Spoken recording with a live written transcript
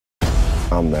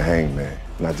I'm the hangman,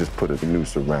 and I just put a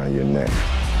noose around your neck.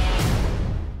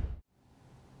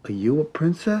 Are you a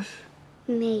princess?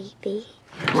 Maybe.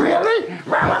 Really?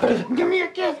 Give me a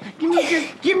kiss. Give me a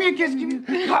kiss. Give me a kiss. Give me a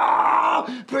kiss.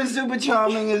 Oh, Prince Super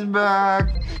Charming is back.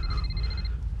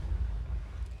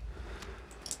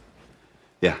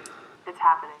 Yeah. It's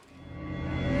happening.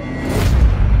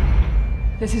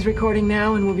 This is recording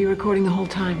now and will be recording the whole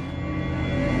time.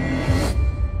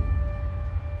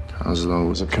 Oslo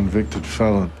was a convicted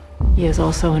felon. He is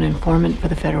also an informant for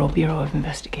the Federal Bureau of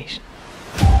Investigation.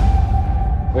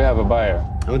 We have a buyer.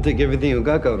 I don't take everything you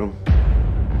got out of him.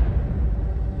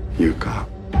 You're a cop.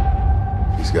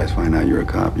 These guys find out you're a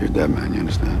cop, you're a dead man, you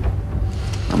understand?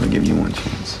 I'm gonna give you one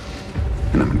chance.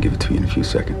 And I'm gonna give it to you in a few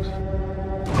seconds.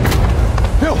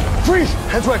 Bill, freeze!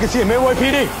 That's where I can see him.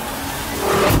 NYPD.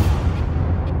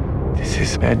 This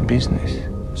is bad business.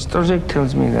 Storzek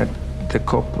tells me that the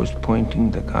cop was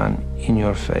pointing the gun in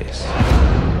your face.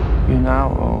 You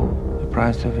now owe the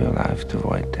price of your life to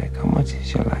Wojtek. How much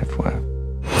is your life worth?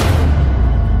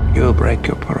 You'll break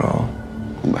your parole.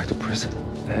 Go back to prison.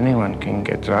 Anyone can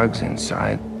get drugs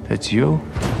inside. That's you.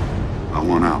 I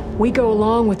want out. We go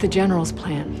along with the General's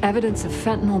plan. Evidence of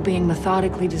fentanyl being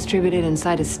methodically distributed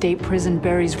inside a state prison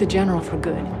buries the General for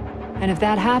good. And if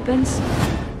that happens,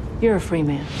 you're a free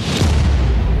man.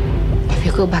 If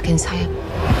you go back inside,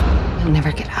 you'll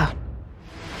never get out.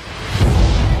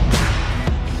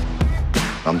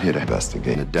 I'm here to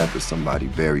investigate the death of somebody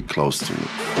very close to me.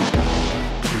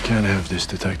 We can't have this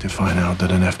detective find out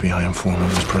that an FBI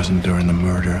informant was present during the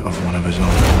murder of one of his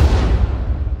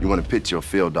own. You want to pit your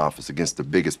field office against the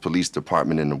biggest police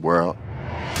department in the world?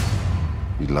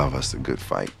 You love us a good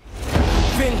fight.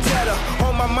 Vendetta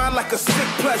on my mind like a sick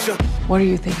pleasure. What are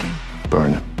you thinking?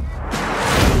 Burn him.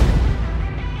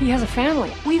 He has a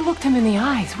family. We looked him in the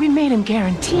eyes. We made him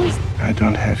guarantees. I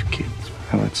don't have kids.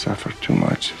 I would suffer too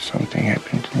much if something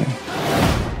happened to them.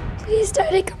 Please,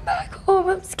 Daddy, come back home.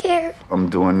 I'm scared. I'm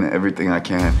doing everything I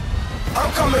can.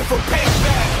 I'm coming for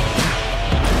payback.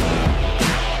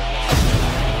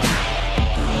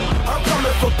 I'm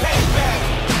coming for payback.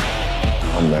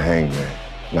 I'm the hangman,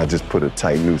 and I just put a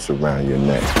tight noose around your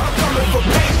neck. I'm coming for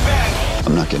payback.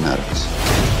 I'm not getting out of this.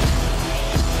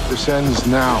 This ends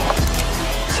now.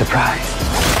 Surprise.